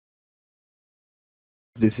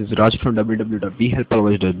This is Raj from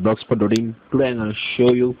www.vhelpalways.blogspot.in. Today I'm going to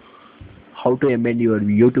show you how to embed your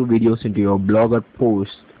YouTube videos into your blog or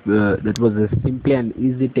post. That was a simple and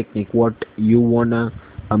easy technique what you wanna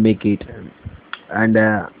make it. And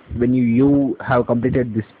when you have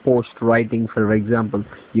completed this post writing, for example,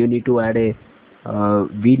 you need to add a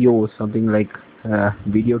video or something like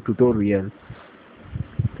video tutorial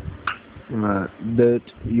that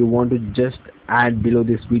you want to just add below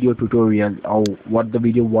this video tutorial, or what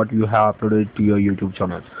you have uploaded to your YouTube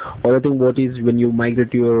channel. Other thing, what is when you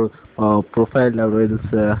migrate to your profile, or else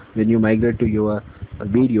when you migrate to your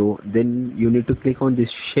video, then you need to click on this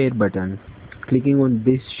share button. Clicking on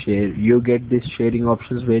this share, you get this sharing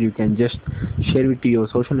options where you can just share it to your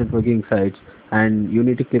social networking sites, and you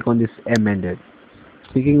need to click on this Embed.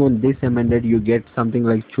 Clicking on this Embed, you get something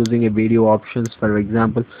like choosing a video options. For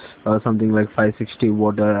example, something like 560.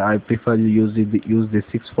 What I prefer to use the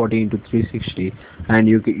 640 into 360, and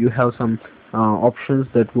you have some options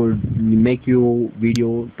that would make your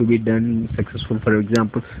video to be done successful. For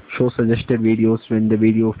example, show suggested videos when the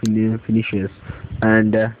video finishes,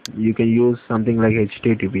 and you can use something like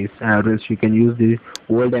HTTPs, or else you can use the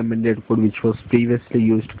old embedded code which was previously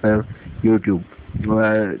used for YouTube.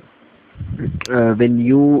 When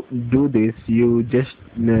you do this, you just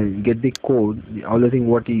get the code. The only thing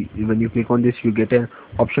when you click on this, you get an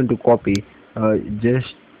option to copy.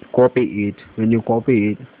 Just copy it. When you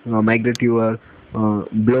copy it, migrate to your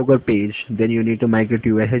blogger page. Then you need to migrate to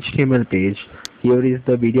your HTML page. Here is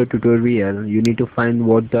the video tutorial. You need to find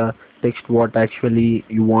what the text what actually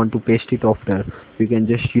you want to paste it after. You can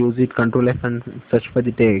just use it, Control F, and search for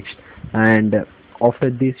the text, and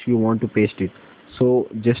after this you want to paste it. So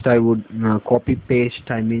just I would copy paste,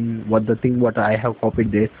 what I have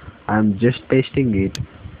copied there, I'm just pasting it.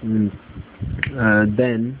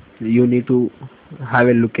 Then you need to have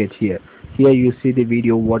a look at here. You see the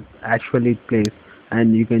video what actually plays,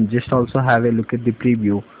 and you can just also have a look at the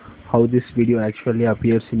preview how this video actually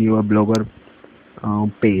appears in your blogger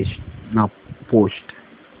page post.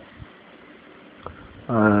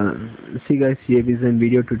 See guys, here is a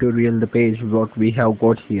video tutorial, the page what we have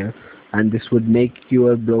got here, and this would make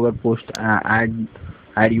your blogger post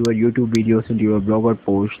add your YouTube videos into your blogger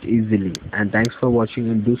post easily. And thanks for watching,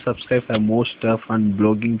 and do subscribe for more stuff on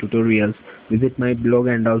blogging tutorials. Visit my blog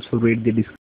and also read the description.